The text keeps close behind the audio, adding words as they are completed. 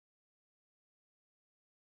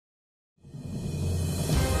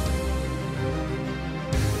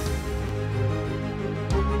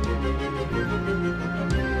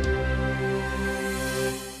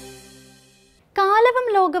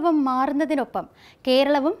ലോകവും മാറുന്നതിനൊപ്പം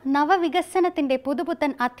കേരളവും നവവികസനത്തിന്റെ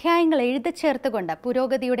പുതുപുത്തൻ അധ്യായങ്ങൾ എഴുതിച്ചേർത്തുകൊണ്ട്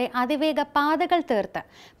പുരോഗതിയുടെ അതിവേഗ പാതകൾ തീർത്ത്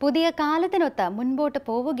പുതിയ കാലത്തിനൊത്ത് മുൻപോട്ട്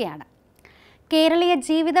പോവുകയാണ്. കേരളീയ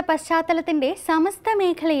ജീവിത പശ്ചാത്തലത്തിന്റെ സമസ്ത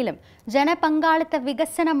മേഖലയിലും ജനപങ്കാളിത്ത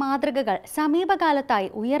വികസന മാതൃകകൾ സമീപകാലത്തായി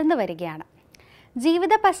ഉയർന്നു വരികയാണ്.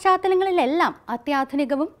 ജീവിത പശ്ചാത്തലങ്ങളിലെല്ലാം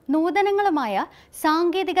അത്യാധുനികവും നൂതനങ്ങളുമായ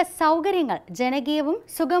സാങ്കേതിക സൗകര്യങ്ങൾ ജനകീയവും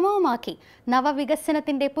സുഗമവുമാക്കി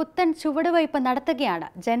നവവികസനത്തിന്റെ പുത്തൻ ചുവടുവയ്പ് നടത്തുകയാണ്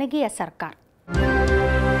ജനകീയ സർക്കാർ.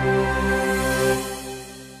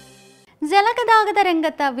 ജലഗതാഗത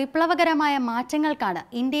രംഗത്ത് വിപ്ലവകരമായ മാറ്റങ്ങൾക്കാണ്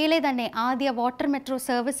ഇന്ത്യയിലെ തന്നെ ആദ്യ water metro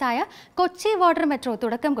സർവീസായ Kochi water metro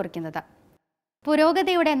തുടക്കം കുറിക്കുന്നത്.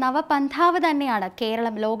 പുരോഗതിയുടെ നവപന്ഥാവ് തന്നെയാണ്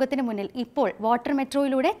കേരളം ലോകത്തിനു മുന്നിൽ ഇപ്പോൾ വാട്ടർ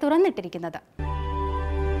മെട്രോയിലൂടെ തുറന്നിട്ടിരിക്കുന്നത്.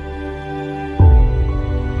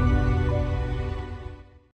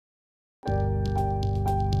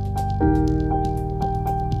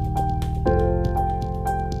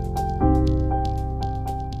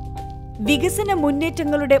 വികസന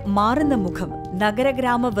മുന്നേറ്റങ്ങളുടെ മാറുന്ന മുഖം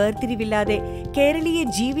നഗരഗ്രാമ വേർതിരിവില്ലാതെ കേരളീയ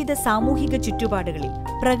ജീവിത സാമൂഹിക ചുറ്റുപാടുകളിൽ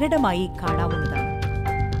പ്രകടമായി കാണാവുന്നതാണ്.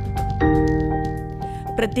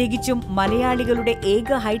 പ്രത്യേകിച്ചും മലയാളികളുടെ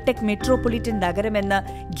ഏക ഹൈടെക് മെട്രോപൊളിറ്റൻ നഗരമെന്ന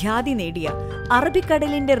ഖ്യാതി നേടിയ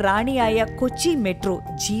അറബിക്കടലിന്റെ റാണിയായ കൊച്ചി മെട്രോ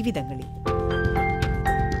ജീവിതങ്ങളിൽ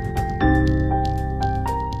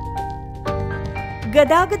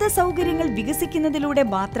ഗതാഗത സൗകര്യങ്ങൾ വികസിക്കുന്നതിലൂടെ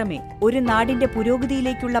മാത്രമേ ഒരു നാടിന്റെ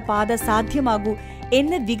പുരോഗതിയിലേക്കുള്ള പാത സാധ്യമാകൂ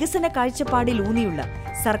എന്ന വികസന കാഴ്ചപ്പാടിലൂന്നിയുള്ള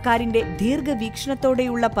സർക്കാരിന്റെ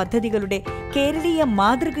ദീർഘവീക്ഷണത്തോടെയുള്ള പദ്ധതികളുടെ കേരളീയ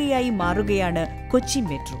മാതൃകയായി മാറുകയാണ് കൊച്ചി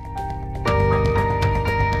മെട്രോ.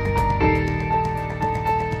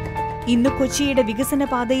 ഇന്ന് കൊച്ചിയുടെ വികസന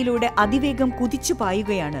പാതയിലൂടെ അതിവേഗം കുതിച്ചു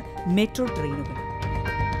പായുകയാണ് മെട്രോ ട്രെയിനുകൾ.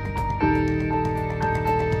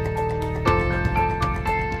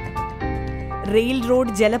 റെയിൽ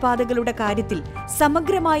റോഡ് ജലപാതകളുടെ കാര്യത്തിൽ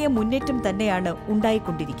സമഗ്രമായ മുന്നേറ്റം തന്നെയാണ്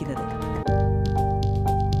ഉണ്ടായിക്കൊണ്ടിരിക്കുന്നത്.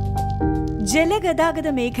 ജലഗതാഗത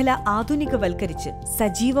മേഖല ആധുനികവൽക്കരിച്ച്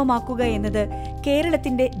സജീവമാക്കുക എന്നത്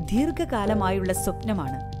കേരളത്തിന്റെ ദീർഘകാലമായുള്ള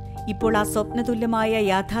സ്വപ്നമാണ്. ഇപ്പോൾ ആ സ്വപ്നതുല്യമായ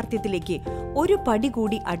യാഥാർത്ഥ്യത്തിലേക്ക് ഒരു പടി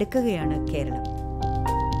കൂടി അടുക്കുകയാണ് കേരളം.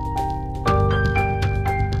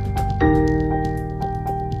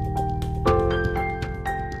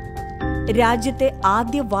 രാജ്യത്തെ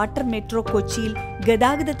ആദ്യ വാട്ടർ മെട്രോ കൊച്ചിയിൽ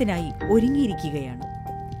ഗതാഗതത്തിനായി ഒരുങ്ങിയിരിക്കുകയാണ്.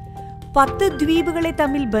 10 ദ്വീപുകളെ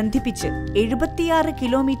തമ്മിൽ ബന്ധിപ്പിച്ച് 76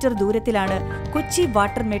 കിലോമീറ്റർ ദൂരത്തിലാണ് കൊച്ചി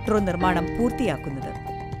വാട്ടർ മെട്രോ നിർമ്മാണം പൂർത്തിയാക്കുന്നത്.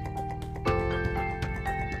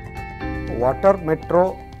 വാട്ടർ മെട്രോ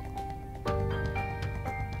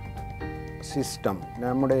സിസ്റ്റം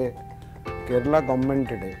നമ്മുടെ കേരള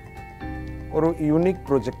ഗവൺമെൻറ്റിൻ്റെ ഒരു യൂണിക്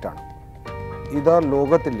പ്രൊജക്റ്റാണ്. ഇത്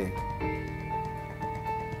ലോകത്തിലെ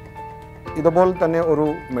ഇതുപോലെ തന്നെ ഒരു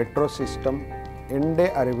മെട്രോ സിസ്റ്റം എൻ്റെ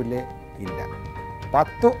അറിവിലെ ഇല്ല.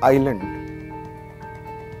 10 ഐലൻഡ്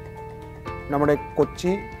നമ്മുടെ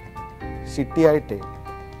കൊച്ചി സിറ്റിയായിട്ട്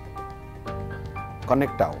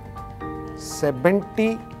കണക്റ്റ് ആവും.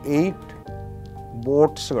 78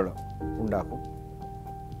 ബോട്ട്സുകൾ ഉണ്ടാക്കും.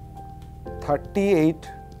 38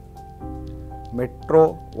 മെട്രോ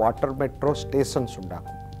വാട്ടർ മെട്രോ സ്റ്റേഷൻസ്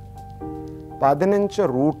ഉണ്ടാക്കും.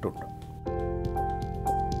 15 റൂട്ടുണ്ട്.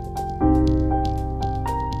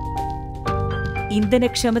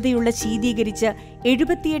 ഇന്ധനക്ഷമതയുള്ള ശീതീകരിച്ച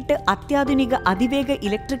 78 അത്യാധുനിക അതിവേഗ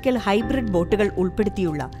ഇലക്ട്രിക്കൽ ഹൈബ്രിഡ് ബോട്ടുകൾ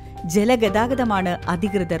ഉൾപ്പെടുത്തിയുള്ള ജലഗതാഗതമാണ്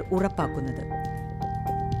അധികൃതർ ഉറപ്പാക്കുന്നത്.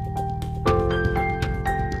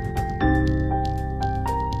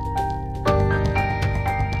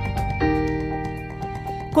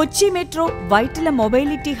 Kochi metro, Vyttila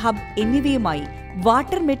mobility hub എന്നിവയുമായി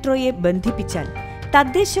വാട്ടർ മെട്രോയെ ബന്ധിപ്പിച്ചാൽ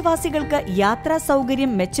തദ്ദേശവാസികൾക്ക് യാത്രാ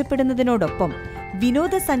സൗകര്യം മെച്ചപ്പെടുന്നതിനോടൊപ്പം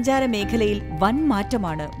വിനോദസഞ്ചാര മേഖലയിൽ വൻ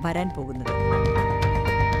മാറ്റമാണ് വരാൻ പോകുന്നത്.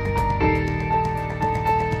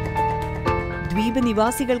 ദ്വീപ്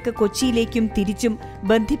നിവാസികൾക്ക് കൊച്ചിയിലേക്കും തിരിച്ചും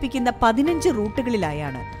ബന്ധിപ്പിക്കുന്ന 15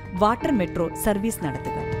 റൂട്ടുകളിലായാണ് വാട്ടർ മെട്രോ സർവീസ്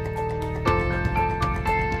നടത്തുക.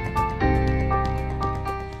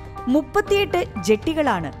 38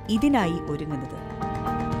 ജെട്ടികളാണ് ഇതിനായി ഒരുങ്ങുന്നത്.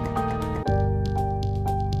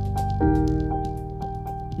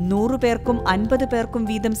 100 പേർക്കും 50 പേർക്കും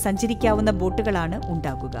വീതം സഞ്ചരിക്കാവുന്ന ബോട്ടുകളാണ്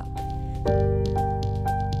ഉണ്ടാകുക.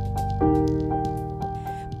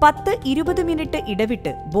 10-20 മിനിറ്റ്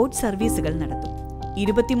ഇടവിട്ട് ബോട്ട് സർവീസുകൾ നടത്തും.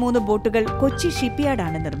 23 ബോട്ടുകൾ കൊച്ചി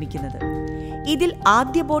ഷിപ്പ്യാർഡാണ് നിർമ്മിക്കുന്നത്. ഇതിൽ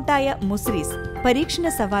ആദ്യ ബോട്ടായ മുസ്രീസ് പരീക്ഷണ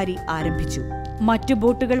സവാരി ആരംഭിച്ചു. മറ്റു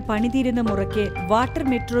ബോട്ടുകൾ പണിതീരുന്ന മുറയ്ക്ക് വാട്ടർ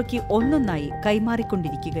മെട്രോയ്ക്ക് ഒന്നൊന്നായി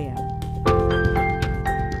കൈമാറിക്കൊണ്ടിരിക്കുകയാണ്.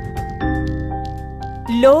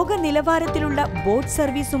 ലോക നിലവാരത്തിലുള്ള ബോട്ട്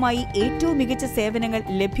സർവീസുമായി ഏറ്റവും മികച്ച സേവനങ്ങൾ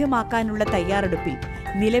ലഭ്യമാക്കാനുള്ള തയ്യാറെടുപ്പിൽ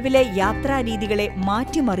നിലവിലെ യാത്രാരീതികളെ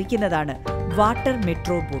മാറ്റിമറിക്കുന്നതാണ് വാട്ടർ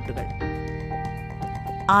മെട്രോ ബോട്ടുകൾ.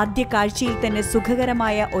 ആദ്യ കാഴ്ചയിൽ തന്നെ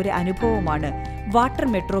സുഖകരമായ ഒരു അനുഭവമാണ് വാട്ടർ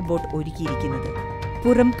മെട്രോ ബോട്ട് ഒരുക്കിയിരിക്കുന്നത്.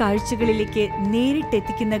 പുറം കാഴ്ചകളിലേക്ക്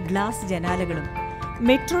നേരിട്ടെത്തിക്കുന്ന ഗ്ലാസ് ജനാലകളും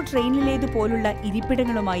മെട്രോ ട്രെയിനിലേതുപോലുള്ള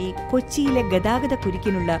ഇരിപ്പിടങ്ങളുമായി കൊച്ചിയിലെ ഗതാഗത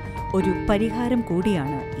കുരുക്കിനുള്ള ഒരു പരിഹാരം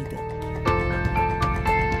കൂടിയാണ് ഇത്.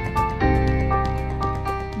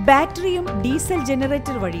 ബാറ്ററിയും ഡീസൽ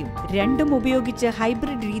ജനറേറ്റർ വഴിയും രണ്ടും ഉപയോഗിച്ച്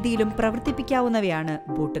ഹൈബ്രിഡ് രീതിയിലും പ്രവർത്തിപ്പിക്കാവുന്നവയാണ്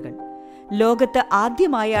ബോട്ടുകൾ. ലോകത്ത്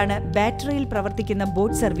ആദ്യമായാണ് ബാറ്ററിയിൽ പ്രവർത്തിക്കുന്ന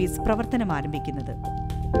ബോട്ട് സർവീസ് പ്രവർത്തനം ആരംഭിക്കുന്നത്.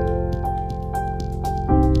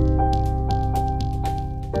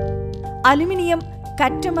 അലുമിനിയം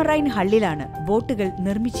കറ്റമറൈൻ ഹള്ളിലാണ് ബോട്ടുകൾ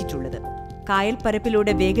നിർമ്മിച്ചിട്ടുള്ളത്. കായൽ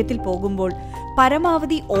പരപ്പിലൂടെ വേഗത്തിൽ പോകുമ്പോൾ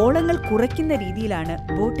പരമാവധി ഓളങ്ങൾ കുറയ്ക്കുന്ന രീതിയിലാണ്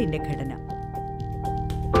ബോട്ടിന്റെ ഘടന.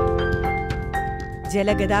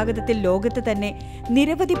 ജലഗതാഗതത്തിൽ ലോകത്ത് തന്നെ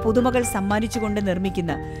നിരവധി പുതുമകൾ സമ്മാനിച്ചുകൊണ്ട്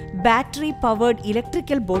നിർമ്മിക്കുന്ന ബാറ്ററി പവേർഡ്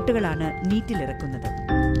ഇലക്ട്രിക്കൽ ബോട്ടുകളാണ് നീറ്റിലിറക്കുന്നത്.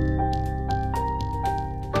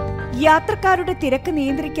 യാത്രക്കാരുടെ തിരക്ക്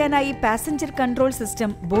നിയന്ത്രിക്കാനായി പാസഞ്ചർ കൺട്രോൾ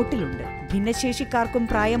സിസ്റ്റം ബോട്ടിലുണ്ട്. ഭിന്നശേഷിക്കാർക്കും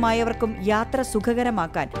പ്രായമായവർക്കും യാത്ര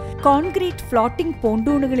സുഖകരമാക്കാൻ കോൺക്രീറ്റ് ഫ്ലോട്ടിംഗ്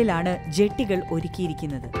പോണ്ടൂണുകളിലാണ് ജെട്ടികൾ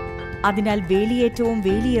ഒരുക്കിയിരിക്കുന്നത്. അതിനാൽ വേലിയേറ്റവും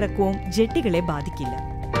വേലിയിറക്കവും ജെട്ടികളെ ബാധിക്കില്ല.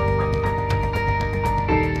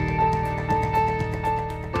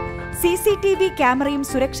 CCTV ക്യാമറയും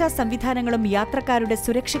സുരക്ഷാ സംവിധാനങ്ങളും യാത്രക്കാരുടെ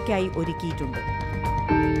സുരക്ഷയ്ക്കായി ഒരുക്കിയിട്ടുണ്ട്.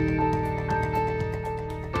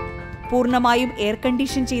 പൂർണ്ണമായും എയർ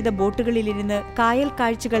കണ്ടീഷൻ ചെയ്ത ബോട്ടുകളിലിരുന്ന് കായൽ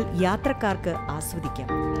കാഴ്ചകൾ യാത്രക്കാർക്ക് ആസ്വദിക്കാം.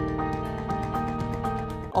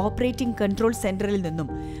 ഓപ്പറേറ്റിംഗ് കൺട്രോൾ സെന്ററിൽ നിന്നും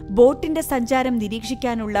ബോട്ടിന്റെ സഞ്ചാരം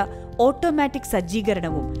നിരീക്ഷിക്കാനുള്ള ഓട്ടോമാറ്റിക്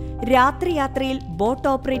സജ്ജീകരണവും രാത്രി യാത്രയിൽ ബോട്ട്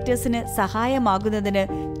ഓപ്പറേറ്റേഴ്സിന് സഹായമാകുന്നതിന്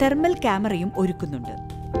തെർമൽ ക്യാമറയും ഒരുക്കുന്നുണ്ട്.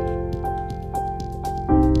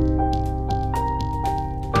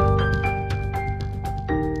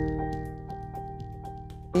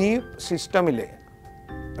 ഈ സിസ്റ്റമിൽ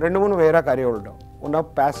 2-3 വേറെ കാര്യങ്ങളുണ്ടോ. ഒന്ന്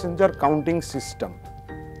പാസഞ്ചർ കൗണ്ടിങ് സിസ്റ്റം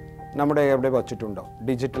നമ്മുടെ എവിടെ വച്ചിട്ടുണ്ടോ,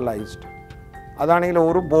 ഡിജിറ്റലൈസ്ഡ്. അതാണെങ്കിൽ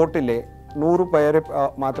ഒരു ബോട്ടിൽ 100 പേര്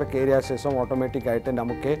മാത്രം കയറിയ ശേഷം ഓട്ടോമാറ്റിക്കായിട്ട്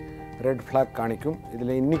നമുക്ക് റെഡ് ഫ്ലാഗ് കാണിക്കും. ഇതിൽ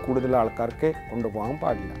ഇനി കൂടുതൽ ആൾക്കാർക്ക് കൊണ്ടുപോകാൻ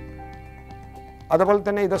പാടില്ല. അതുപോലെ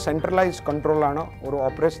തന്നെ ഇത് സെൻട്രലൈസ്ഡ് കൺട്രോളാണ്. ഒരു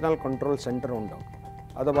ഓപ്പറേഷണൽ കൺട്രോൾ സെൻറ്റർ ഉണ്ട്.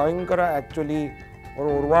 അത് ഭയങ്കര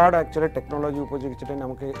ഒരുപാട് ടെക്നോളജി ഉപയോഗിച്ചിട്ട്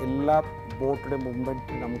നമുക്ക് എല്ലാ ബോട്ടിൻ്റെ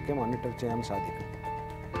മൂവ്മെൻറ്റ് നമുക്ക് മോണിറ്റർ ചെയ്യാൻ സാധിക്കും.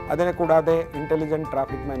 അതിനെ കൂടാതെ ഇൻ്റലിജൻറ്റ്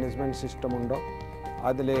ട്രാഫിക് മാനേജ്മെൻറ്റ് സിസ്റ്റം ഉണ്ട്.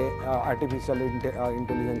 അതിൽ ആർട്ടിഫിഷ്യൽ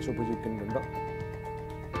ഇൻ്റലിജൻസ് ഉപയോഗിക്കുന്നുണ്ട്.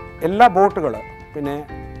 എല്ലാ ബോട്ടുകൾ പിന്നെ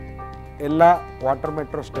എല്ലാ water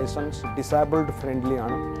metro stations disabled friendly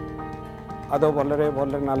ആണ്. അത് വളരെ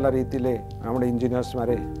നല്ല രീതിയിൽ നമ്മുടെ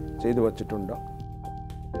എഞ്ചിനീയേഴ്സ്മാരെ ചെയ്തു വച്ചിട്ടുണ്ട്.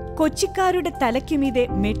 കൊച്ചിക്കാരുടെ തലയ്ക്കുമീതെ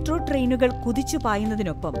മെട്രോ ട്രെയിനുകൾ കുതിച്ചു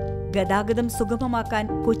പായുന്നതിനൊപ്പം ഗതാഗതം സുഗമമാക്കാൻ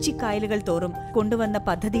കൊച്ചി കായലുകൾ തോറും കൊണ്ടുവന്ന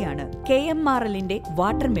പദ്ധതിയാണ് KMRLന്റെ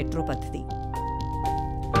വാട്ടർ മെട്രോ പദ്ധതി.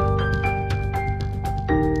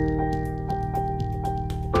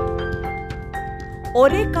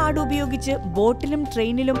 ഒരേ കാർഡ് ഉപയോഗിച്ച് ബോട്ടിലും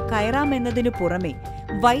ട്രെയിനിലും കയറാമെന്നതിനു പുറമെ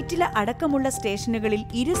വൈറ്റില അടക്കമുള്ള സ്റ്റേഷനുകളിൽ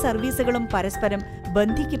ഇരു സർവീസുകളും പരസ്പരം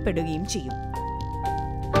ബന്ധിക്കപ്പെടുകയും ചെയ്യും.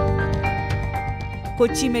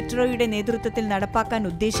 കൊച്ചി മെട്രോയുടെ നേതൃത്വത്തിൽ നടപ്പാക്കാൻ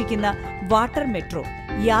ഉദ്ദേശിക്കുന്ന വാട്ടർ മെട്രോ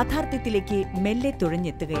യാഥാർത്ഥ്യത്തിലേക്ക് മെല്ലെ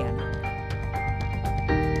തുഴഞ്ഞെത്തുകയാണ്.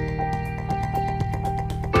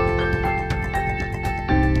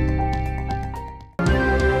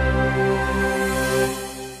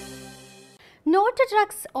 നോട്ട്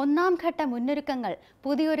ഡ്രഗ്സ് ഒന്നാം ഘട്ട മുന്നൊരുക്കങ്ങൾ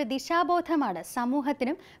പുതിയൊരു ദിശാബോധമാണ്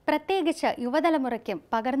സമൂഹത്തിനും പ്രത്യേകിച്ച് യുവതലമുറയ്ക്കും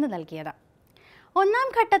പകർന്നു നൽകിയത്. ഒന്നാം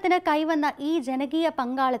ഘട്ടത്തിന് കൈവന്ന ഈ ജനകീയ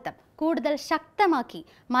പങ്കാളിത്തം കൂടുതൽ ശക്തമാക്കി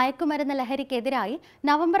മയക്കുമരുന്ന് ലഹരിക്കെതിരായി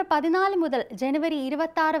നവംബർ 14 മുതൽ ജനുവരി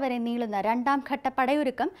 26 വരെ നീളുന്ന രണ്ടാം ഘട്ട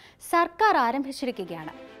പടയൊരുക്കം സർക്കാർ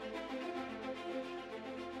ആരംഭിച്ചിരിക്കുകയാണ്.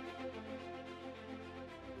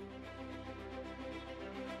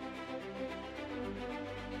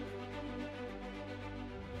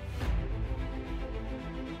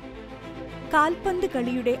 കാൽപന്ത്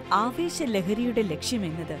കളിയുടെ ആവേശ ലഹരിയുടെ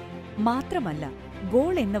ലക്ഷ്യമെന്നത് മാത്രമല്ല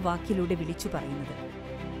ഗോൾ എന്ന വാക്കിലൂടെ വിളിച്ചു പറയുന്നത്.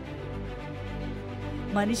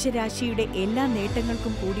 മനുഷ്യരാശിയുടെ എല്ലാ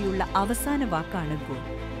നേട്ടങ്ങൾക്കും കൂടിയുള്ള അവസാന വാക്കാണ് ഗോൾ.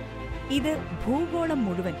 ഇത് ഭൂഗോളം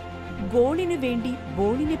മുഴുവൻ ഗോളിനു വേണ്ടി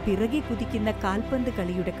ബോളിന് പിറകെ കുതിക്കുന്ന കാൽപന്ത്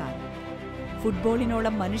കളിയുടെ കാലം.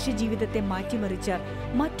 ഫുട്ബോളിനോളം മനുഷ്യജീവിതത്തെ മാറ്റിമറിച്ച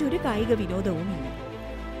മറ്റൊരു കായിക വിനോദവുമില്ല.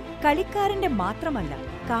 കളിക്കാരന്റെ മാത്രമല്ല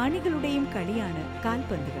കാണികളുടെയും കളിയാണ്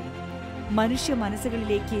കാൽപന്ത് കളി. മനുഷ്യ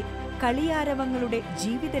മനസ്സുകളിലേക്ക് കളിയാരവങ്ങളുടെ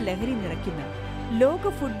ജീവിത ലഹരി നിറയ്ക്കുന്ന ലോക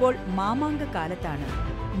ഫുട്ബോൾ മാമാങ്ക കാലത്താണ്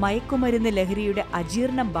മയക്കുമരുന്ന് ലഹരിയുടെ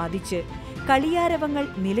അജീർണം ബാധിച്ച് കളിയാരവങ്ങൾ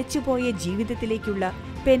നിലച്ചുപോയ ജീവിതത്തിലേക്കുള്ള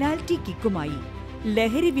പെനാൽറ്റി കിക്കുമായി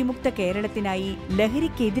ലഹരി വിമുക്ത കേരളത്തിനായി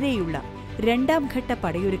ലഹരിക്കെതിരെയുള്ള രണ്ടാം ഘട്ട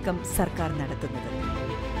പടയൊരുക്കം സർക്കാർ നടത്തുന്നത്.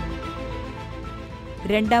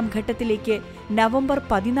 രണ്ടാം ഘട്ടത്തിലേക്ക് നവംബർ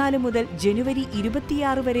 14 മുതൽ ജനുവരി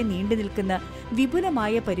 26 വരെ നീണ്ടുനിൽക്കുന്ന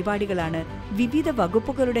വിപുലമായ പരിപാടികളാണ് വിവിധ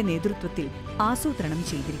വകുപ്പുകളുടെ നേതൃത്വത്തിൽ ആസൂത്രണം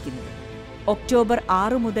ചെയ്തിരിക്കുന്നത്. ഒക്ടോബർ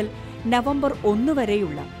 6 മുതൽ നവംബർ 1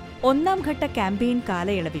 വരെയുള്ള ഒന്നാം ഘട്ട ക്യാമ്പയിൻ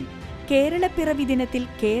കാലയളവിൽ കേരളപ്പിറവി ദിനത്തിൽ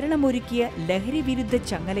കേരളമൊരുക്കിയ ലഹരി വിരുദ്ധ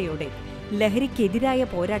ചങ്ങലയോടെ ലഹരിക്കെതിരായ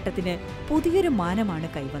പോരാട്ടത്തിന് പുതിയൊരു മാനമാണ്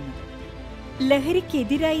കൈവന്നത്.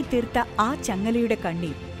 ലഹരിക്കെതിരായി തീർത്ത ആ ചങ്ങലയുടെ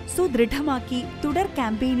കണ്ണി സുദൃഢമാക്കി തുടർ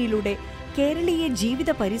ക്യാമ്പയിനിലൂടെ കേരളീയ ജീവിത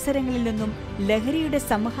പരിസരങ്ങളിൽ നിന്നും ലഹരിയുടെ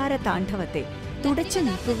സംഹാര താണ്ഡവത്തെ തുടച്ചു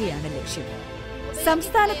നീക്കുകയാണ് ലക്ഷ്യം.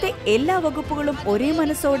 സംസ്ഥാനത്തെ എല്ലാ വകുപ്പുകളും ഒരേ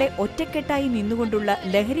മനസ്സോടെ ഒറ്റക്കെട്ടായി നിന്നുകൊണ്ടുള്ള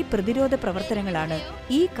ലഹരി പ്രതിരോധ പ്രവർത്തനങ്ങളാണ്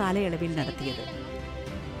ഈ കാലയളവിൽ നടത്തിയത്.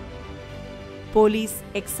 പോലീസ്,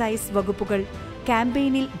 എക്സൈസ് വകുപ്പുകൾ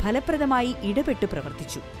ക്യാമ്പയിനിൽ ഫലപ്രദമായി ഇടപെട്ട്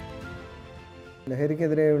പ്രവർത്തിച്ചു.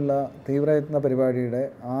 ലഹരിക്കെതിരെയുള്ള തീവ്രയത്ന പരിപാടിയുടെ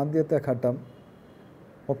ആദ്യത്തെ ഘട്ടം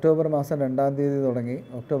ഒക്ടോബർ മാസം 2-ാം തീയതി തുടങ്ങി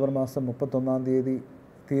ഒക്ടോബർ മാസം 31-ാം തീയതി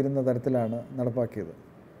തീരുന്ന തരത്തിലാണ് നടപ്പാക്കിയത്.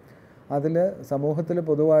 അതിൽ സമൂഹത്തിൽ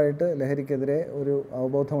പൊതുവായിട്ട് ലഹരിക്കെതിരെ ഒരു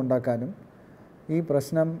അവബോധം ഉണ്ടാക്കാനും ഈ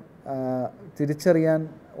പ്രശ്നം തിരിച്ചറിയാൻ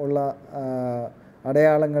ഉള്ള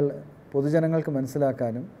അടയാളങ്ങൾ പൊതുജനങ്ങൾക്ക്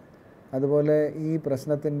മനസ്സിലാക്കാനും അതുപോലെ ഈ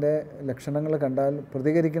പ്രശ്നത്തിൻ്റെ ലക്ഷണങ്ങൾ കണ്ടാൽ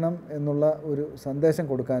പ്രതികരിക്കണം എന്നുള്ള ഒരു സന്ദേശം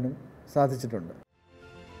കൊടുക്കാനും സാധിച്ചിട്ടുണ്ട്.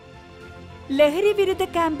 ലഹരി വിരുദ്ധ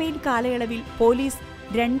ക്യാമ്പയിൻ കാലയളവിൽ പോലീസ്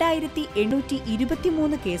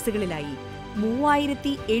 2823 കേസുകളിലായി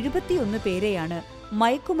 3071 പേരെയാണ്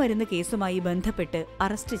മയക്കുമരുന്ന് കേസുമായി ബന്ധപ്പെട്ട്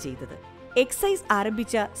അറസ്റ്റ് ചെയ്തത്. എക്സൈസ്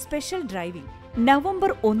ആരംഭിച്ച സ്പെഷ്യൽ ഡ്രൈവിംഗ്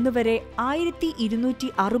നവംബർ 1 വരെ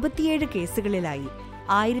 1267 കേസുകളിലായി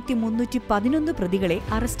 1311 പ്രതികളെ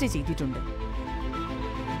അറസ്റ്റ് ചെയ്തിട്ടുണ്ട്.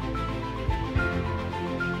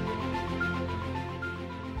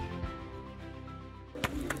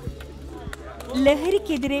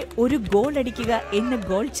 ലഹരിക്കെതിരെ ഒരു ഗോൾ അടിക്കുക എന്ന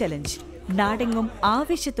ഗോൾ ചലഞ്ച് നാടെങ്ങും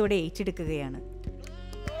ആവേശത്തോടെ ഏറ്റെടുക്കുകയാണ്.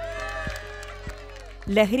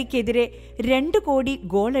 ലഹരിക്കെതിരെ 2 കോടി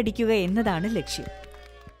ഗോൾ അടിക്കുക എന്നതാണ് ലക്ഷ്യം.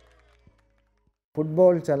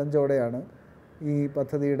 ഫുട്ബോൾ ചലഞ്ചോടെയാണ് ഈ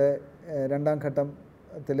പദ്ധതിയുടെ 2ാം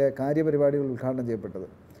ഘട്ടത്തിലെ കാര്യപരിപാടികൾ ഉദ്ഘാടനം ചെയ്യപ്പെട്ടത്.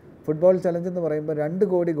 ഫുട്ബോൾ ചലഞ്ച് എന്ന് പറയുമ്പോൾ 2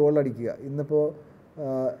 കോടി ഗോൾ അടിക്കുക. ഇന്നിപ്പോൾ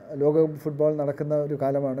ലോകകപ്പ് ഫുട്ബോൾ നടക്കുന്ന ഒരു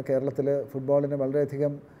കാലമാണ്. കേരളത്തിൽ ഫുട്ബോളിന്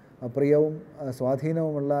വളരെയധികം പ്രിയവും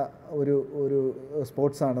സ്വാധീനവുമുള്ള ഒരു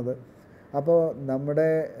സ്പോർട്സാണത്. അപ്പോൾ നമ്മുടെ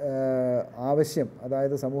ആവശ്യം,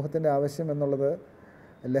 അതായത് സമൂഹത്തിൻ്റെ ആവശ്യം എന്നുള്ളത്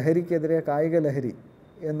ലഹരിക്കെതിരെ കായിക ലഹരി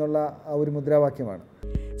എന്നുള്ള ഒരു മുദ്രാവാക്യമാണ്.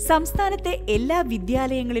 സംസ്ഥാനത്തെ എല്ലാ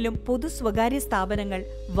വിദ്യാലയങ്ങളിലും പൊതു സ്വകാര്യ സ്ഥാപനങ്ങൾ,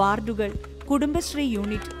 വാർഡുകൾ, കുടുംബശ്രീ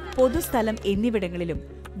യൂണിറ്റ്, പൊതുസ്ഥലം എന്നിവിടങ്ങളിലും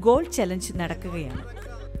ഗോൾ ചലഞ്ച് നടക്കുകയാണ്.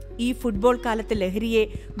 ഈ ഫുട്ബോൾ കാലത്ത് ലഹരിയെ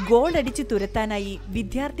ഗോൾ അടിച്ചു തുരത്താനായി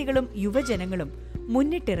വിദ്യാർത്ഥികളും യുവജനങ്ങളും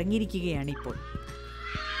മുന്നിട്ടിറങ്ങിയിരിക്കുകയാണിപ്പോൾ.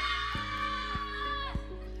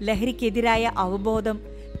 ലഹരിക്കെതിരായ അവബോധം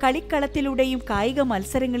കളിക്കളത്തിലൂടെയും കായിക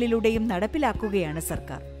മത്സരങ്ങളിലൂടെയും നടപ്പിലാക്കുകയാണ്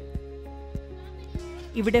സർക്കാർ.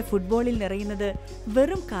 ഇവിടെ ഫുട്ബോളിൽ നിറയുന്നത്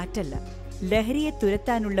വെറും കാറ്റല്ല, ലഹരിയെ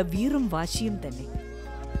തുരത്താനുള്ള വീറും വാശിയും തന്നെ.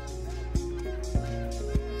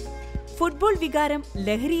 ഫുട്ബോൾ വികാരം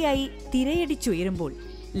ലഹരിയായി തിരയടിച്ചുയരുമ്പോൾ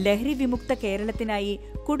ലഹരി വിമുക്ത കേരളത്തിനായി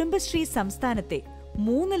കുടുംബശ്രീ സംസ്ഥാനത്തെ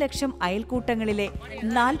 3 ലക്ഷം അയൽക്കൂട്ടങ്ങളിലെ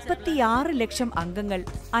 46 ലക്ഷം അംഗങ്ങൾ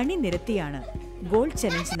അണിനിരത്തിയാണ് ഗോൾ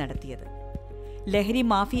ചലഞ്ച് നടത്തിയത്. ലഹരി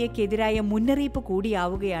മാഫിയക്കെതിരായ മുന്നറിയിപ്പ്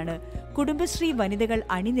കൂടിയാവുകയാണ് കുടുംബശ്രീ വനിതകൾ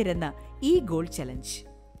അണിനിരന്ന ഈ ഗോൾ ചലഞ്ച്.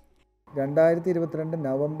 2022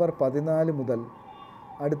 നവംബർ 14 മുതൽ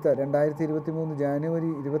അടുത്ത 2023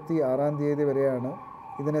 ജാനുവരി 26-ാം തീയതി വരെയാണ്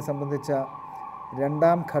ഇതിനെ സംബന്ധിച്ച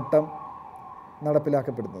 2ാം ഘട്ടം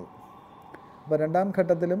നടപ്പിലാക്കപ്പെടുന്നത്. അപ്പോൾ 2ാം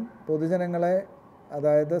ഘട്ടത്തിലും പൊതുജനങ്ങളെ,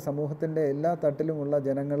 അതായത് സമൂഹത്തിൻ്റെ എല്ലാ തട്ടിലുമുള്ള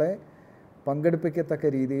ജനങ്ങളെ പങ്കെടുപ്പിക്കത്തക്ക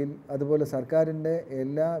രീതിയിൽ, അതുപോലെ സർക്കാരിൻ്റെ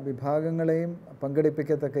എല്ലാ വിഭാഗങ്ങളെയും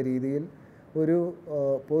പങ്കെടുപ്പിക്കത്തക്ക രീതിയിൽ ഒരു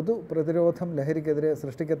പൊതു പ്രതിരോധം ലഹരിക്കെതിരെ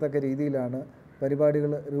സൃഷ്ടിക്കത്തക്ക രീതിയിലാണ്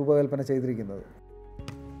പരിപാടികൾ രൂപകൽപ്പന ചെയ്തിരിക്കുന്നത്.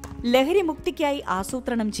 ലഹരി മുക്തിക്കായി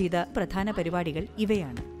ആസൂത്രണം ചെയ്ത പ്രധാന പരിപാടികൾ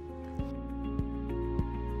ഇവയാണ്.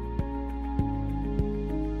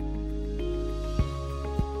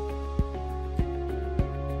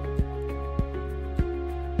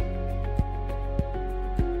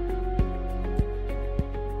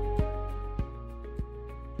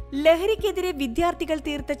 ലഹരിക്കെതിരെ വിദ്യാർത്ഥികൾ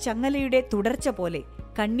തീർത്ത ചങ്ങലയുടെ തുടർച്ച പോലെ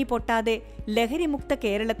കണ്ണി പൊട്ടാതെ ലഹരിമുക്ത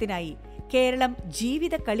കേരളത്തിനായി കേരളം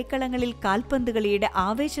ജീവിത കളിക്കളങ്ങളിൽ കാൽപന്ത് കളിയുടെ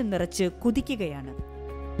ആവേശം നിറച്ച് കുതിക്കുകയാണ്.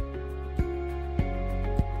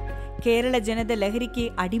 കേരള ജനത ലഹരിക്ക്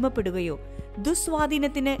അടിമപ്പെടുകയോ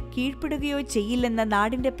ദുസ്വാധീനത്തിന് കീഴ്പ്പെടുകയോ ചെയ്യില്ലെന്ന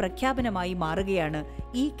നാടിന്റെ പ്രഖ്യാപനമായി മാറുകയാണ്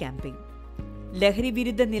ഈ ക്യാമ്പയിൻ. ലഹരി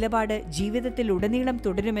വിരുദ്ധ നിലപാട് ജീവിതത്തിലുടനീളം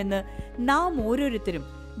തുടരുമെന്ന് നാം ഓരോരുത്തരും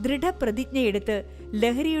ദൃഢപ്രതിജ്ഞയെടുത്ത്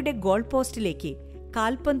ലഹരിയുടെ ഗോൾ പോസ്റ്റിലേക്ക്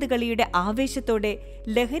കാൽപന്ത് കളിയുടെ ആവേശത്തോടെ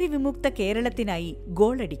ലഹരി വിമുക്ത കേരളത്തിനായി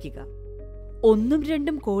ഗോളടിക്കുക.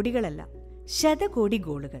 1-2 കോടികളല്ല, ശതകോടി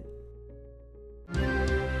ഗോളുകൾ.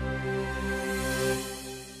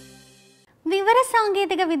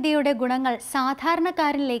 വിവരസാങ്കേതിക വിദ്യയുടെ ഗുണങ്ങൾ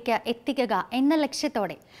സാധാരണക്കാരനിലേക്ക് എത്തിക്കുക എന്ന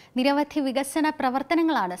ലക്ഷ്യത്തോടെ നിരവധി വികസന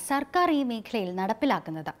പ്രവർത്തനങ്ങളാണ് സർക്കാർ ഈ മേഖലയിൽ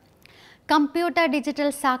നടപ്പിലാക്കുന്നത്. കമ്പ്യൂട്ടർ ഡിജിറ്റൽ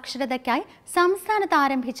സാക്ഷരതയ്ക്കായി സംസ്ഥാനത്ത്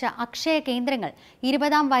ആരംഭിച്ച അക്ഷയ കേന്ദ്രങ്ങൾ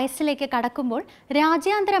 20ാം വയസ്സിലേക്ക് കടക്കുമ്പോൾ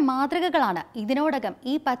രാജ്യാന്തര മാതൃകകളാണ് ഇതിനോടകം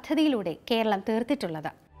ഈ പദ്ധതിയിലൂടെ കേരളം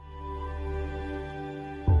തീർത്തിട്ടുള്ളത്.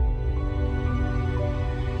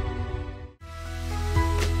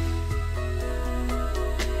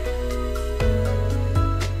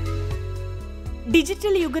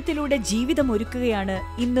 ഡിജിറ്റൽ യുഗത്തിലൂടെ ജീവിതം ഒരുക്കുകയാണ്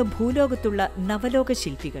ഇന്ന് ഭൂലോകത്തുള്ള നവലോക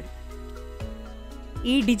ശില്പികൾ.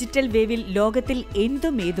 ഈ ഡിജിറ്റൽ വേവിൽ ലോകത്തിൽ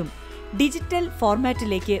എന്തും ഏതും ഡിജിറ്റൽ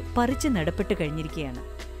ഫോർമാറ്റിലേക്ക് പറിച്ചു നടപ്പെട്ട് കഴിഞ്ഞിരിക്കുകയാണ്.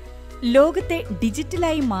 ലോകത്തെ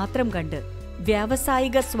ഡിജിറ്റലായി മാത്രം കണ്ട്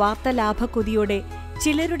വ്യാവസായിക സ്വാർത്ഥ ലാഭക്കൊതിയോടെ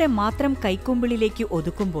ചിലരുടെ മാത്രം കൈക്കുമ്പിളിലേക്ക്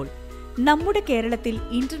ഒതുക്കുമ്പോൾ നമ്മുടെ കേരളത്തിൽ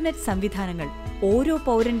ഇന്റർനെറ്റ് സംവിധാനങ്ങൾ ഓരോ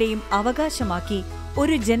പൗരന്റെയും അവകാശമാക്കി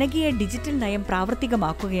ഒരു ജനകീയ ഡിജിറ്റൽ നയം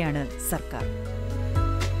പ്രാവർത്തികമാക്കുകയാണ് സർക്കാർ.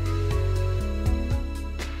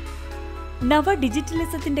 നവ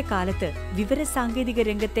ഡിജിറ്റലിസത്തിന്റെ കാലത്ത് വിവരസാങ്കേതിക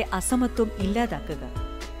രംഗത്തെ അസമത്വം ഇല്ലാതാക്കുക,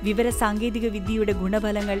 വിവരസാങ്കേതിക വിദ്യയുടെ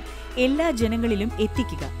ഗുണഫലങ്ങൾ എല്ലാ ജനങ്ങളിലും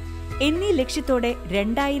എത്തിക്കുക എന്നീ ലക്ഷ്യത്തോടെ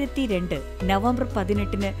 2002 നവംബർ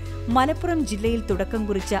 18 മലപ്പുറം ജില്ലയിൽ തുടക്കം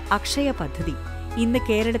കുറിച്ച അക്ഷയ പദ്ധതി ഇന്ന്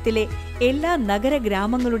കേരളത്തിലെ എല്ലാ നഗര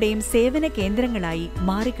ഗ്രാമങ്ങളുടെയും സേവന കേന്ദ്രങ്ങളായി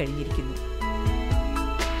മാറിക്കഴിഞ്ഞിരിക്കുന്നു.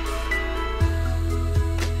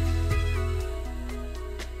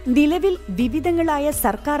 നിലവിൽ വിവിധങ്ങളായ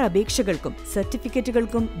സർക്കാർ അപേക്ഷകൾക്കും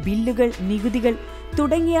സർട്ടിഫിക്കറ്റുകൾക്കും ബില്ലുകൾ, നികുതികൾ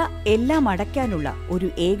തുടങ്ങിയ എല്ലാം അടയ്ക്കാനുള്ള ഒരു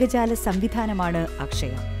ഏകജാല സംവിധാനമാണ്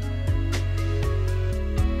അക്ഷയ.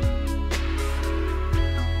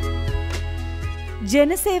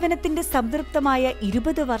 ജനസേവനത്തിന്റെ സംതൃപ്തമായ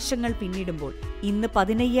 20 വർഷങ്ങൾ പിന്നിടുമ്പോൾ ഇന്ന്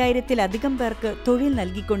 15,000-ത്തിലധികം പേർക്ക് തൊഴിൽ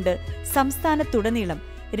നൽകിക്കൊണ്ട് സംസ്ഥാനത്തുടനീളം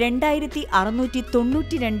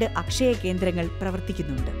 2692 അക്ഷയ കേന്ദ്രങ്ങൾ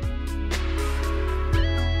പ്രവർത്തിക്കുന്നുണ്ട്.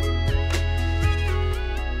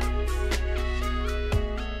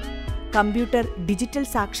 കമ്പ്യൂട്ടർ ഡിജിറ്റൽ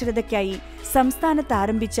സാക്ഷരതയ്ക്കായി സംസ്ഥാനത്ത്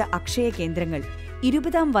ആരംഭിച്ച അക്ഷയ കേന്ദ്രങ്ങൾ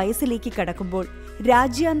 20ാം വയസ്സിലേക്ക് കടക്കുമ്പോൾ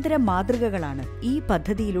രാജ്യാന്തര മാതൃകകളാണ് ഈ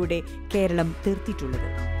പദ്ധതിയിലൂടെ Keralam തീർത്തിട്ടുള്ളത്.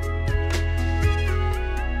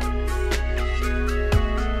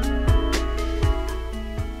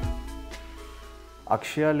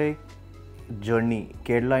 അക്ഷയയിലെ journey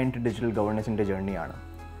Kerala into digital ഗവേണൻസിൻ്റെ ജേർണിയാണ്.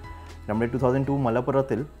 നമ്മുടെ 2002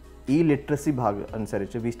 മലപ്പുറത്തിൽ ഈ ലിറ്ററസി ഭാഗം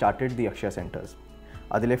അനുസരിച്ച് we started the Akshaya centres.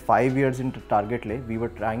 അതിലെ 5 ഇയേഴ്സിൻ്റെ ടാർഗറ്റിലെ we were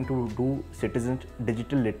trying to do citizens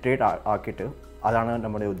digital literate ആക്കിയിട്ട് അതാണ്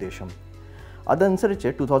നമ്മുടെ ഉദ്ദേശം. അതനുസരിച്ച്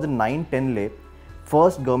 2009-10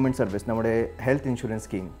 ഫസ്റ്റ് ഗവൺമെൻറ് സർവീസ് നമ്മുടെ health insurance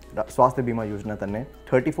scheme Swasthya Bima Yojana തന്നെ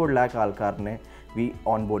 34 lakh ആൾക്കാരനെ വി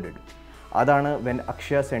ഓൺ ബോർഡഡ്. അതാണ് when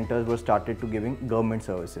Akshaya centres were started to giving government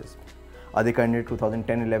services. അത് കഴിഞ്ഞ്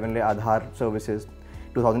 2010-11 Aadhaar services,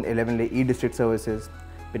 2011 E district services,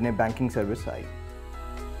 പിന്നെ ബാങ്കിങ് സർവീസ് ആയി.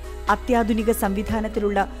 അത്യാധുനിക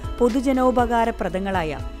സംവിധാനത്തിലുള്ള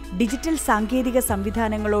പൊതുജനോപകാരപ്രദങ്ങളായ ഡിജിറ്റൽ സാങ്കേതിക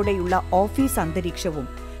സംവിധാനങ്ങളോടെയുള്ള ഓഫീസ് അന്തരീക്ഷവും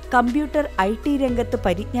കമ്പ്യൂട്ടർ IT രംഗത്ത്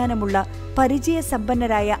പരിജ്ഞാനമുള്ള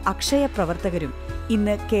പരിചയസമ്പന്നരായ അക്ഷയ പ്രവർത്തകരും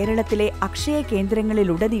ഇന്ന് കേരളത്തിലെ അക്ഷയ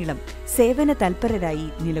കേന്ദ്രങ്ങളിലുടനീളം സേവന തൽപരരായി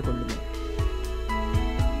നിലകൊള്ളുന്നു.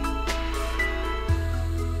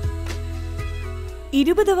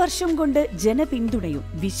 ഇരുപത് വർഷം കൊണ്ട് ജനപിന്തുണയും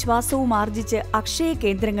വിശ്വാസവും ആർജിച്ച് അക്ഷയ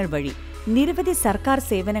കേന്ദ്രങ്ങൾ വഴി നിരവധി സർക്കാർ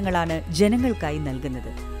സേവനങ്ങളാണ് ജനങ്ങൾക്കായി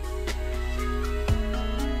നൽകുന്നത്.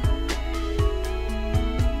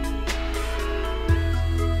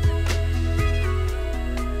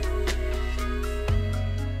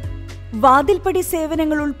 വാതിൽപ്പടി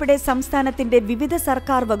സേവനങ്ങൾ ഉൾപ്പെടെ സംസ്ഥാനത്തിന്റെ വിവിധ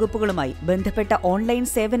സർക്കാർ വകുപ്പുകളുമായി ബന്ധപ്പെട്ട ഓൺലൈൻ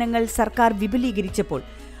സേവനങ്ങൾ സർക്കാർ വിപുലീകരിച്ചപ്പോൾ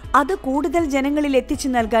അത് കൂടുതൽ ജനങ്ങളിൽ എത്തിച്ചു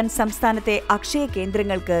നൽകാൻ സംസ്ഥാനത്തെ അക്ഷയ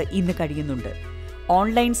കേന്ദ്രങ്ങൾക്ക് ഇന്ന് കഴിയുന്നുണ്ട്.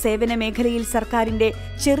 ഓൺലൈൻ സേവന മേഖലയിൽ സർക്കാരിന്റെ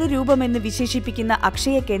ചെറുരൂപമെന്ന് വിശേഷിപ്പിക്കുന്ന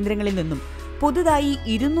അക്ഷയ കേന്ദ്രങ്ങളിൽ നിന്നും പുതുതായി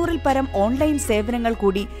 200-ൽ പരം ഓൺലൈൻ സേവനങ്ങൾ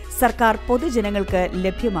കൂടി സർക്കാർ പൊതുജനങ്ങൾക്ക്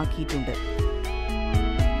ലഭ്യമാക്കിയിട്ടുണ്ട്.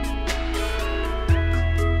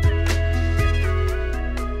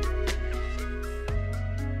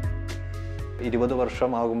 ഇരുപത്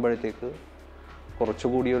വർഷമാകുമ്പോഴത്തേക്ക്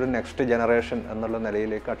കുറച്ചുകൂടി ഒരു നെക്സ്റ്റ് ജനറേഷൻ എന്നുള്ള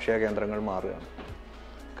നിലയിലേക്ക് അക്ഷയ കേന്ദ്രങ്ങൾ മാറുകയാണ്.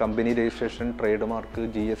 Company registration, trade mark,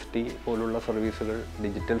 GST പോലുള്ള സർവീസുകൾ,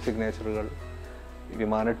 ഡിജിറ്റൽ സിഗ്നേച്ചറുകൾ,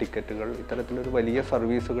 വിമാന ടിക്കറ്റുകൾ, ഇത്തരത്തിലൊരു വലിയ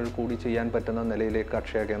സർവീസുകൾ കൂടി ചെയ്യാൻ പറ്റുന്ന നിലയിലേക്ക്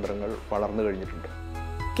അക്ഷയ കേന്ദ്രങ്ങൾ വളർന്നു കഴിഞ്ഞിട്ടുണ്ട്.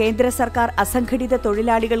 കേന്ദ്ര സർക്കാർ അസംഘടിത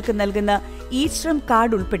തൊഴിലാളികൾക്ക് നൽകുന്ന ഇ ശ്രം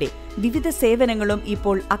കാർഡ് ഉൾപ്പെടെ വിവിധ സേവനങ്ങളും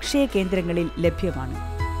ഇപ്പോൾ അക്ഷയ കേന്ദ്രങ്ങളിൽ ലഭ്യമാണ്.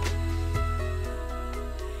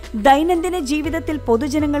 ദൈനംദിന ജീവിതത്തിൽ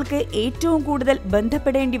പൊതുജനങ്ങൾക്ക് ഏറ്റവും കൂടുതൽ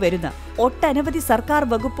ബന്ധപ്പെടേണ്ടി വരുന്ന ഒട്ടനവധി സർക്കാർ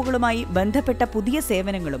വകുപ്പുകളുമായി ബന്ധപ്പെട്ട പുതിയ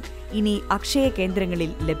സേവനങ്ങളും ഇനി അക്ഷയ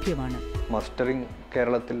കേന്ദ്രങ്ങളിൽ ലഭ്യമാണ്. മസ്റ്ററിംഗ്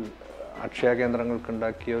കേരളത്തിൽ അക്ഷയ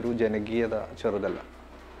കേന്ദ്രങ്ങൾക്കുണ്ടാക്കിയ ഒരു ജനകീയത ചെറുതല്ല.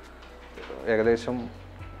 ഏകദേശം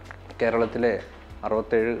കേരളത്തിലെ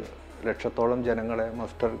 67 ലക്ഷത്തോളം ജനങ്ങളെ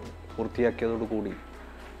മസ്റ്റർ പൂർത്തിയാക്കിയതോടുകൂടി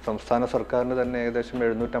സംസ്ഥാന സർക്കാരിന് തന്നെ ഏകദേശം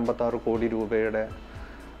 756 കോടി രൂപയുടെ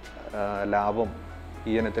ലാഭം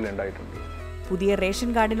ഈ ഇനത്തിലുണ്ടായിട്ടുണ്ട്. പുതിയ റേഷൻ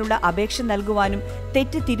കാർഡിനുള്ള അപേക്ഷ നൽകുവാനും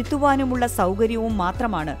തെറ്റ് തിരുത്തുവാനുമുള്ള സൗകര്യവും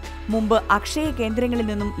മാത്രമാണ് മുമ്പ് അക്ഷയ കേന്ദ്രങ്ങളിൽ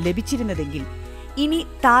നിന്നും ലഭിച്ചിരുന്നതെങ്കിൽ ഇനി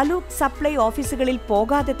താലൂക്ക് സപ്ലൈ ഓഫീസുകളിൽ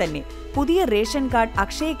പോകാതെ തന്നെ പുതിയ റേഷൻ കാർഡ്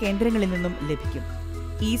അക്ഷയ കേന്ദ്രങ്ങളിൽ നിന്നും ലഭിക്കും.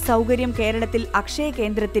 ഈ സൗകര്യം കേരളത്തിൽ അക്ഷയ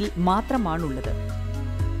കേന്ദ്രത്തിൽ മാത്രമാണുള്ളത്.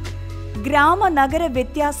 ഗ്രാമ നഗര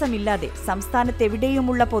വ്യത്യാസമില്ലാതെ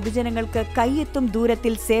സംസ്ഥാനത്തെവിടെയുമുള്ള പൊതുജനങ്ങൾക്ക് കൈയെത്തും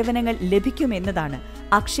ദൂരത്തിൽ സേവനങ്ങൾ ലഭിക്കുമെന്നതാണ്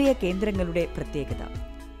അക്ഷയ കേന്ദ്രങ്ങളുടെ പ്രത്യേകത.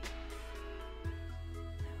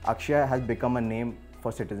 Akshaya has become a name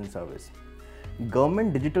for citizen service. Government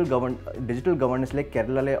digital governance like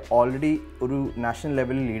Kerala already ഒരു national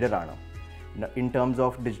level leader ആണ് in terms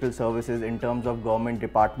of digital services, in terms of government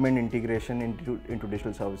department integration into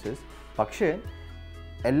digital services. പക്ഷേ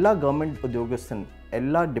എല്ലാ government ഉദ്യോഗസ്ഥൻ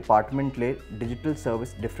എല്ലാ ഡിപ്പാർട്ട്മെൻറ്റിലെ digital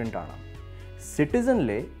service different ആണ്.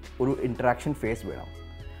 സിറ്റിസണിലെ ഒരു interaction face വേണം.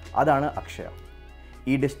 അതാണ് Akshaya.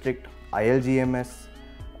 E district, ILGMS,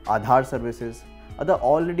 Aadhaar services അത്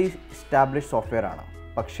ഓൾറെഡി എസ്റ്റാബ്ലിഷ് സോഫ്റ്റ്വെയർ ആണ്.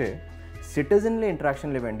 പക്ഷേ സിറ്റിസണിലെ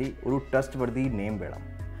ഇൻട്രാക്ഷനിന് വേണ്ടി ഒരു ട്രസ്റ്റ് വർത്തി നെയിം വേണം.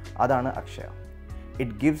 അതാണ് Akshaya.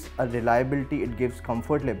 It gives a reliability, it gives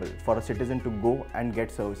comfort level for a citizen to go and get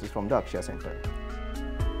services from the Akshaya Center.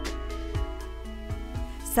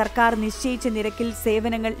 സർക്കാർ നിശ്ചയിച്ച നിരക്കിൽ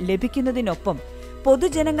സേവനങ്ങൾ ലഭിക്കുന്നതിനൊപ്പം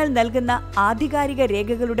പൊതുജനങ്ങൾ നൽകുന്ന ആധികാരിക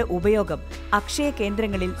രേഖകളുടെ ഉപയോഗം അക്ഷയ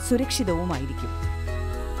കേന്ദ്രങ്ങളിൽ സുരക്ഷിതവുമായിരിക്കും.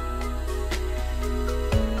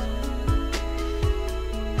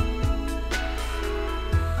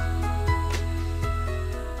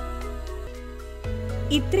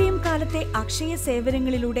 ഇത്രയും കാലത്തെ അക്ഷയ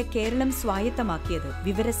സേവനങ്ങളിലൂടെ കേരളം സ്വായത്തമാക്കിയത്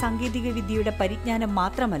വിവരസാങ്കേതിക വിദ്യയുടെ പരിജ്ഞാനം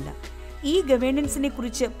മാത്രമല്ല, ഈ ഗവേണൻസിനെ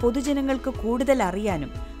കുറിച്ച് പൊതുജനങ്ങൾക്ക് കൂടുതൽ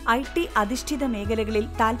അറിയാനും IT അധിഷ്ഠിത മേഖലകളിൽ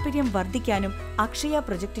താൽപര്യം വർദ്ധിക്കാനും അക്ഷയ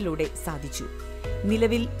പ്രൊജക്ടിലൂടെ സാധിച്ചു.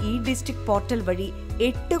 നിലവിൽ ഈ ഡിസ്ട്രിക്ട് പോർട്ടൽ വഴി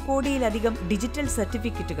 8 കോടിയിലധികം ഡിജിറ്റൽ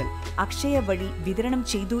സർട്ടിഫിക്കറ്റുകൾ അക്ഷയ വഴി വിതരണം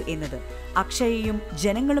ചെയ്തു എന്നത് അക്ഷയയും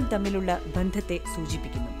ജനങ്ങളും തമ്മിലുള്ള ബന്ധത്തെ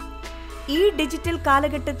സൂചിപ്പിക്കുന്നു. ഈ ഡിജിറ്റൽ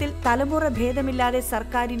കാലഘട്ടത്തിൽ തലമുറ ഭേദമില്ലാതെ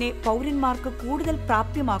സർക്കാരിനെ പൗരന്മാർക്ക് കൂടുതൽ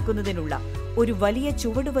പ്രാപ്യമാക്കുന്നതിനുള്ള ഒരു വലിയ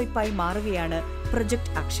ചുവടുവയ്പായി മാറുകയാണ്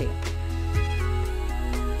പ്രൊജക്ട് അക്ഷയ.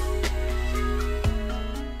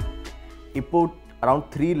 ഇപ്പോൾ around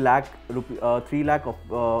 3 lakh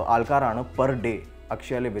ആൾക്കാരാണ് per day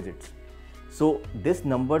അക്ഷയയിലെ visits. So this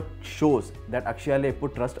number shows that അക്ഷയയിലെ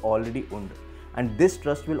ഇപ്പോൾ ട്രസ്റ്റ് ഓൾറെഡി ഉണ്ട്. And this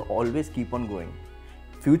trust will always keep on growing.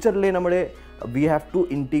 ഫ്യൂച്ചറിലെ നമ്മുടെ we have to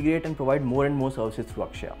integrate and provide more and more services through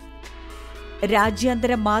Akshaya.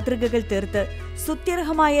 രാജ്യാന്തര മാതൃകകൾ തീർത്ത്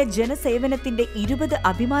സുത്യർഹമായ ജനസേവനത്തിന്റെ 20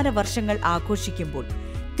 അഭിമാന വർഷങ്ങൾ ആഘോഷിക്കുമ്പോൾ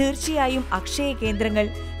തീർച്ചയായും അക്ഷയ കേന്ദ്രങ്ങൾ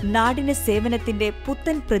നാടിന് സേവനത്തിന്റെ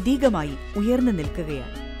പുത്തൻ പ്രതീകമായി ഉയർന്നു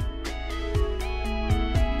നിൽക്കുകയാണ്.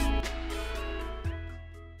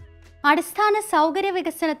 അടിസ്ഥാന സൗകര്യ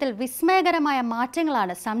വികസനത്തിൽ വിസ്മയകരമായ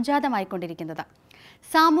മാറ്റങ്ങളാണ് സംജാതമായിക്കൊണ്ടിരിക്കുന്നത്.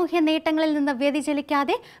 സാമൂഹ്യ നേട്ടങ്ങളിൽ നിന്ന്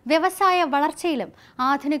വ്യതിചലിക്കാതെ വ്യവസായ വളർച്ചയിലും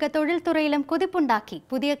ആധുനിക തൊഴിൽ തുറയിലും കുതിപ്പുണ്ടാക്കി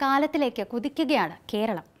പുതിയ കാലത്തിലേക്ക് കുതിക്കുകയാണ്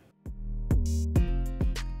കേരളം.